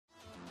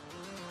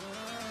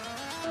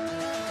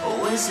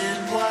wizard,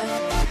 what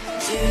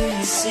do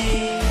you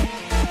see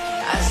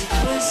as you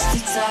twist the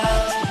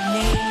tiles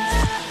beneath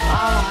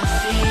our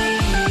feet?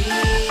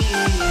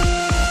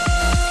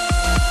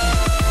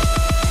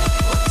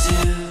 What do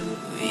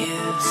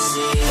you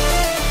see?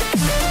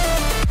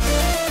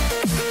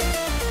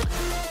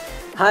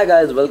 Hi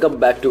guys, welcome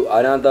back to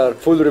another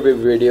full review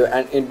video,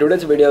 and in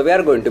today's video we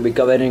are going to be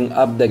covering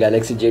up the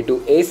Galaxy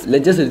J2 Ace.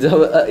 Let's just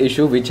resolve an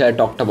issue which I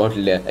talked about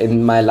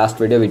in my last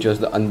video, which was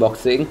the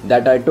unboxing,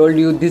 that I told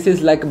you this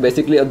is like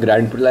basically a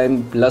Grand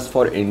Prime Plus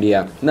for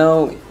India.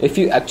 Now if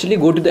you actually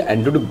go to the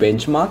Android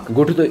benchmark,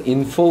 go to the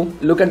info,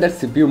 look at that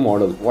CPU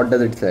model. What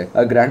does it say?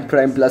 A Grand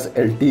Prime Plus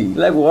LT.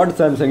 Like what,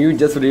 Samsung? You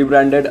just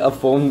rebranded a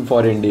phone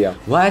for India.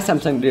 Why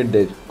Samsung did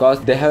this?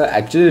 Because they have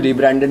actually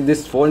rebranded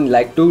this phone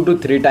like 2 to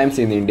 3 times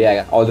in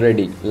India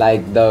already,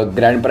 like the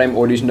Grand Prime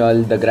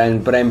Original, the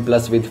Grand Prime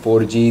Plus with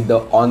 4G, the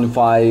On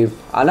 5,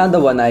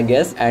 another one I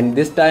guess, and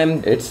this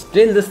time it's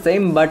still the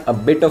same but a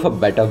bit of a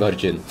better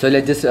version. So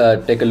let's just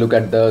take a look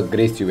at the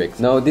Grace UX.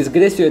 Now this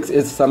Grace UX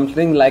is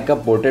something like a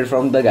portrait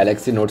from the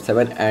Galaxy Note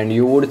 7, and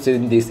you would see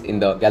this in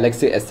the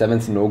Galaxy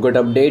S7's Nougat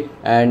update,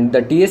 and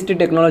the TST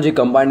technology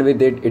combined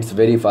with it, it's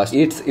very fast.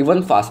 It's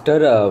even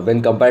faster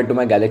when compared to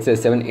my Galaxy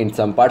S7 in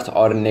some parts,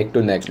 or neck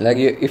to neck. Like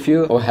if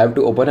you have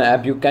to open an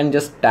app, you can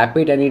just tap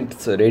it and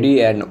it's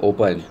ready and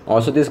open.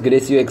 Also this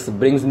Grace UX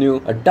brings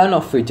you a ton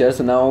of features.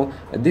 Now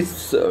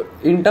this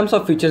in terms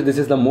of features, this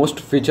is the most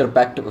feature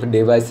packed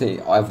device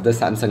of the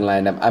Samsung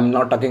lineup. I'm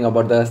not talking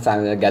about the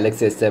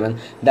Galaxy S7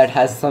 that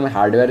has some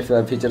hardware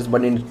features,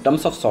 but in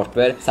terms of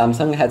software,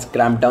 Samsung has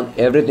cramped down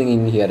everything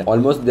in here.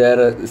 Almost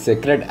their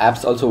secret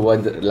apps also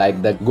work,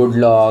 like the Good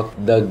Lock,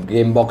 the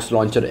Gamebox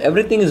launcher,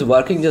 everything is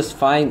working just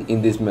fine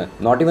in this.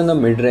 Not even the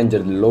mid-ranger,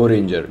 low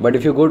ranger. But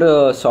if you go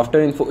to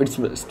software info, it's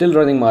still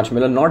running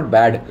Marshmallow. Not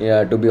bad,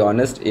 to be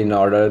honest, in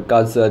order,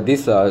 because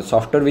this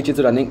software which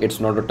is running, it's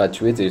not a touch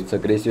with, it's a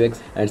Grace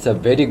UX, and it's a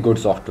very good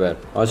software.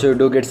 Also you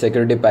do get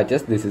security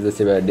patches. This is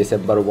the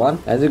December 1.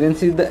 As you can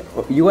see, the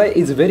UI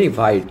is very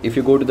wide. If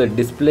you go to the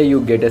display,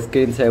 you get a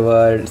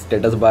screensaver,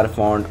 status bar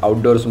font,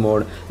 outdoors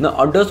mode. Now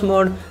outdoors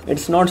mode,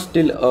 it's not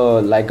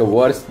still like a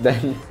worse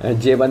than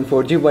J1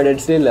 4G, but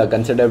it's still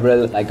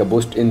considerable, like a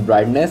boost in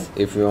brightness.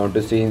 If you want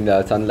to see in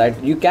the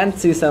sunlight, you can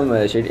see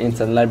some shit in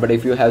sunlight, but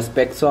if you have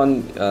specs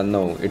on,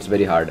 no, it's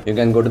very hard. You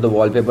can go to the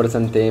wallpapers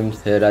and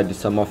themes. Here are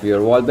some of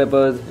your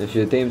wallpapers, a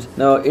few themes.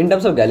 Now in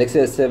terms of Galaxy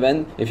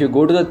S7, if you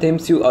go to the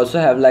themes, you also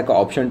have like an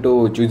option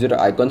to choose your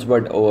icons,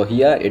 but over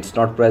here it's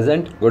not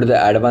present. Go to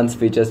the advanced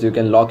features, you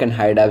can lock and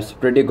hide apps.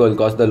 Pretty cool,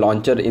 because the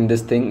launcher in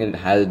this thing,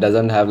 it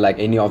doesn't have like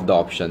any of the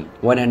option.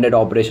 One-handed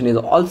operation is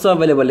also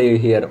available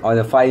here on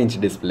a 5-inch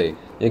display.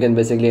 You can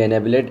basically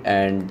enable it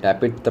and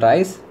tap it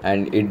thrice,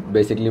 and it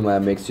basically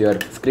makes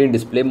your screen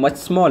display much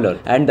smaller.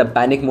 And the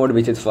panic mode,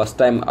 which is first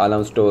time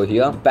announced over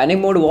here. Panic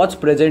mode was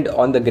present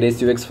on the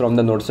Grace UX from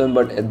the Note 7,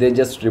 but they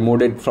just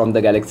removed it from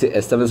the Galaxy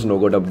S7's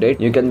Nougat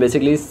update. You can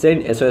basically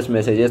send SOS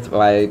messages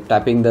by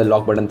tapping the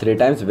lock button 3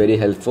 times. Very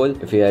helpful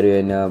if you are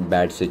in a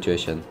bad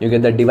situation. You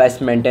get the device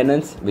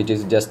maintenance, which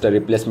is just a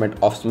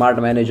replacement of Smart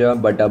Manager,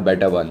 but a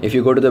better one. If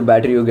you go to the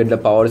battery, you get the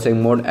power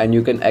saving mode, and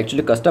you can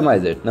actually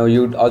customize it. Now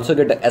you also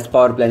get the S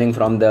power planning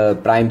from the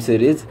Prime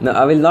series. Now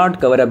I will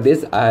not cover up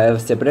this. I have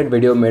separate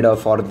video made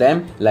for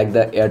them, like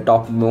the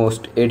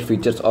topmost 8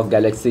 features of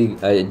Galaxy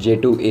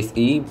J2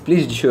 SE.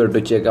 Please sure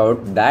to check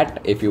out that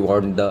if you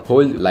want the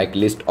whole like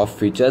list of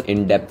features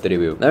in depth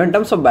review. Now in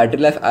terms of battery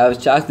life, I have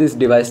charged this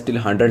device till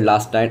 100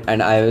 last night,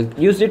 and I have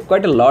used it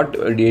quite a lot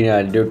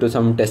due to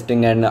some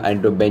testing and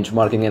to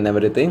benchmarking and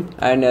everything,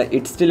 and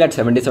it's still at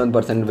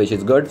 77%, which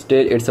is good.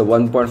 Still it's a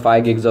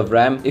 1.5 gigs of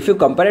RAM. If you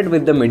compare it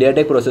with the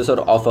MediaTek processor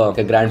of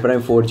a Grand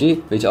Prime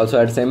 4G, which also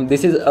had same,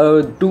 this is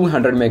a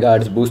 200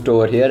 MHz boost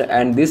over here,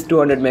 and this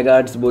 200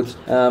 MHz boost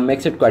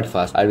makes it quite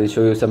fast. I will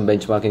show you some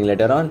benchmarking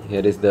later on.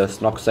 Here is the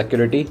SNOC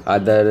security.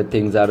 Other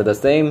things are the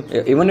same.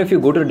 Even if you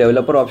go to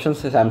developer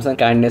options, Samsung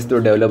kindness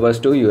to developers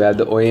too, you have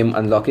the OEM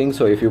unlocking.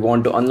 So if you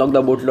want to unlock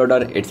the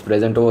bootloader, it's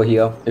present over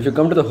here. If you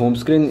come to the home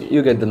screen,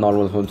 you get the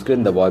normal home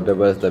screen, the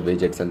wallpapers, the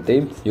widgets and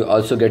themes. You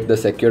also get the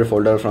secure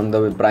folder from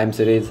the Prime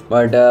series,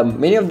 but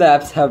many of the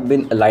apps have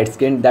been light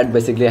skinned. That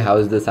basically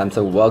how the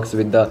Samsung works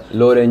with the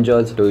low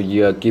rangers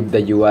to keep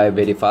the UI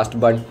very fast.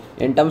 But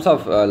in terms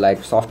of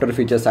like software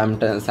features,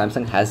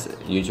 Samsung has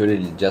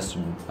usually just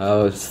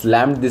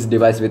slammed this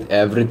device with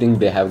everything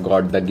they have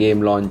got. The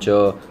game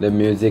launcher, the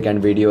music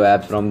and video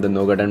apps from the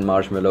Nougat and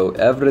Marshmallow,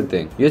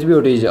 everything. USB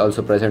OT is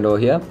also present over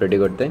here, pretty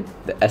good thing.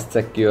 The S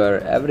Secure,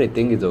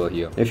 everything is over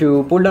here. If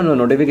you pull down the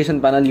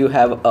notification panel, you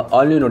have a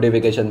all new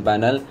notification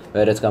panel,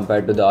 whereas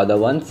compared to the other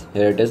ones,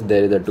 here it is,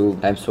 there is a 2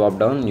 times swap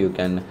down. You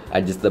can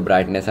adjust the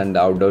brightness and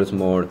the outdoors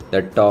mode.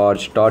 The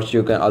torch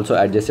you can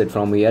also adjust it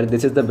from here.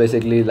 This is the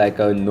basically like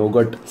a Nougat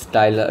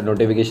style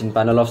notification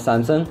panel of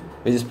Samsung,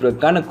 which is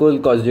kind of cool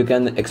because you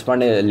can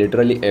expand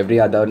literally every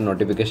other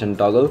notification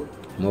toggle.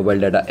 mobile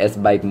data. S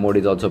bike mode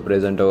is also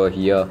present over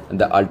here.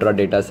 The ultra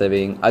data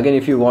saving. Again,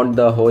 if you want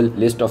the whole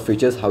list of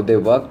features how they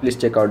work, please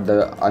check out the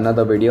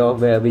another video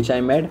which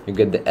I made. You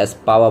get the S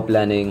power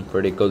planning,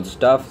 pretty cool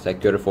stuff.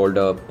 Secure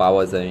folder,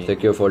 power saving,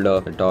 secure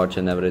folder, torch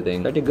and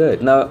everything. Pretty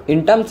good. Now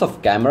in terms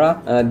of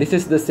camera, this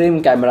is the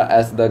same camera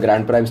as the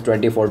Grand Prime's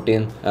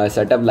 2014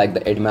 setup, like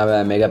the 8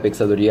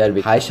 megapixel rear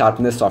with high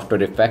sharpness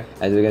software effect.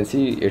 As you can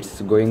see,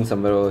 it's going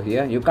somewhere over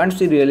here. You can't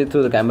see really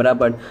through the camera,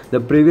 but the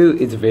preview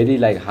is very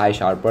like high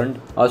sharpened.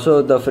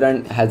 Also the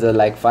front has a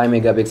like 5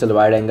 megapixel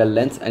wide angle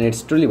lens, and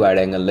it's truly wide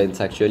angle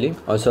lens actually.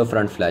 Also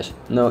front flash.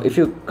 Now if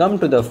you come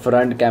to the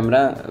front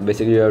camera,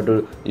 basically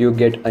you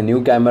get a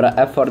new camera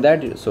app for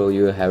that, so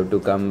you have to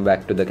come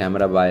back to the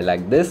camera by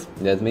like this.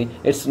 That's me.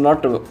 It's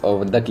not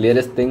the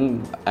clearest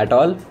thing at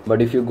all,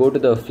 but if you go to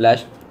the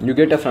flash, you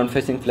get a front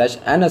facing flash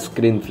and a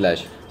screen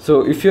flash.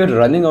 So if you're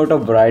running out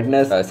of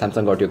brightness,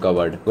 Samsung got you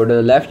covered. Go to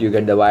the left, you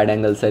get the wide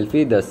angle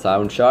selfie, the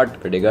sound shot,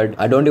 pretty good.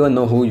 I don't even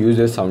know who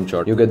uses sound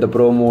shot. You get the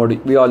pro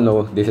mode. We all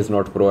know this is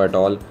not pro at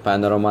all.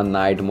 Panorama,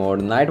 night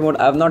mode. Night mode,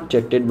 I have not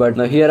checked it, but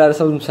now here are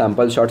some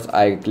sample shots.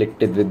 I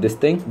clicked it with this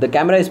thing. The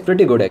camera is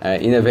pretty good.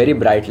 In a very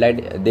bright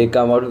light, they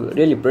come out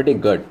really pretty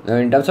good. Now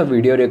in terms of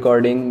video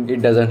recording,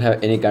 it doesn't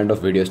have any kind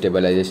of video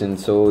stabilization,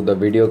 so the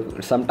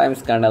video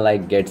sometimes kind of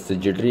like gets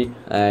jittery,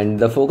 and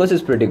the focus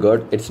is pretty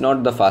good. It's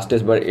not the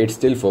fastest, but it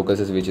still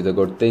focuses, which is a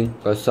good thing,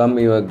 because some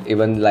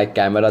even like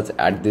cameras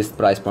at this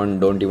price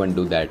point don't even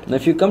do that. Now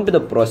if you come to the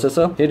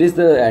processor, here is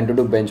the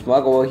Antutu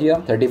benchmark over here,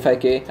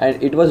 35K,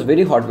 and it was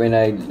very hot when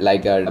I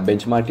like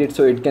benchmarked it,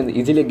 so it can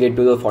easily get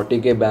to the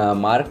 40K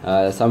mark,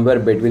 somewhere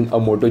between a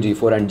Moto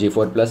G4 and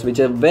G4 Plus, which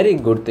is a very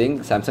good thing.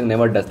 Samsung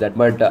never does that.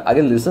 But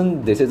again,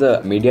 listen, this is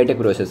a MediaTek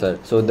processor,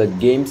 so the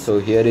games, so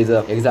here is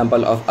a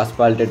example of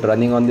Asphalted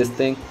running on this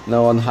thing.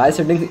 Now on high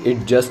settings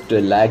it just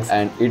lags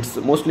and it's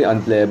mostly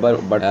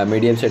unplayable, but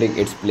medium setting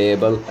it's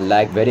playable.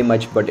 Lag very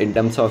much, but in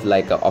terms of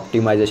like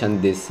optimization,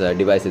 this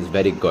device is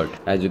very good.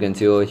 As you can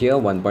see over here,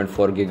 1.4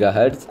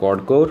 gigahertz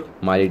quad core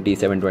Mali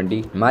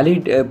T720. Mali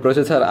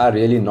processor are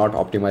really not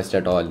optimized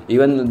at all.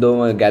 Even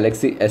though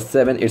Galaxy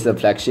S7 it's a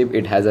flagship,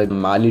 it has a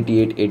Mali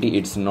T880,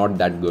 it's not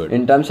that good.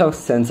 In terms of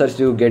sensors,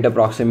 you get a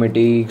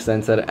proximity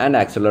sensor and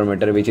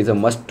accelerometer, which is a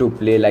must to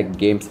play like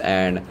games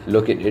and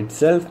look at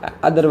itself.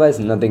 Otherwise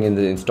nothing is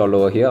installed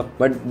over here.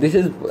 But this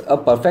is a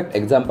perfect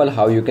example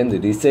how you can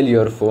resell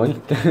your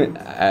phone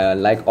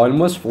like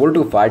almost 4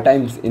 to 5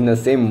 times in the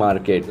same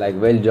market. Like,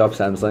 well job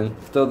Samsung.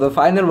 So the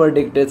final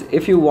verdict is,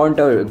 if you want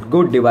a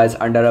good device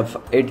under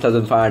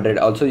 8500,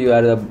 also you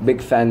are a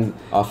big fan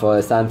of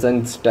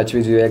Samsung's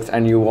TouchWiz UX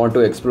and you want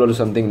to explore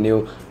something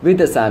new with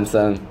the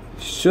Samsung,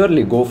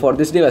 surely go for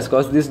this device,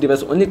 because this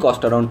device only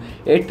cost around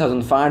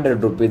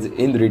 8500 rupees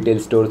in retail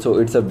store, so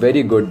it's a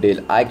very good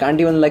deal. I can't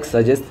even like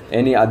suggest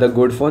any other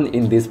good phone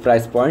in this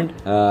price point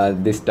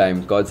this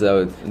time, because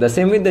the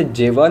same with the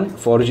J1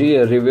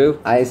 4G review,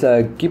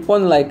 I keep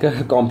on like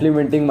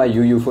complimenting my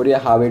Euphoria,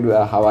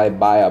 how I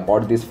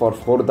bought this for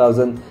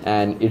 4000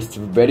 and it's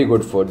very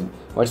good phone.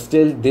 But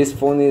still, this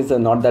phone is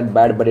not that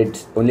bad, but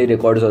it only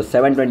records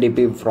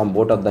 720p from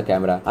both of the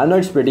camera. I know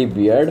it's pretty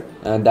weird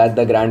that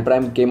the Grand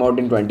Prime came out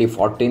in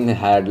 2014,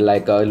 had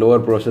like a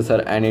lower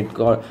processor and it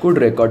could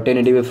record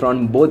 1080p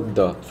from both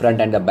the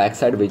front and the back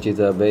side, which is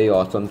a very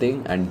awesome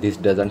thing, and this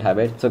doesn't have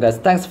it. So guys,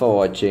 thanks for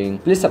watching.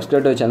 Please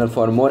subscribe to the channel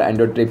for more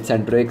Android tips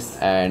and tricks,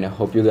 and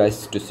hope you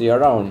guys to see you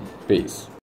around. Peace.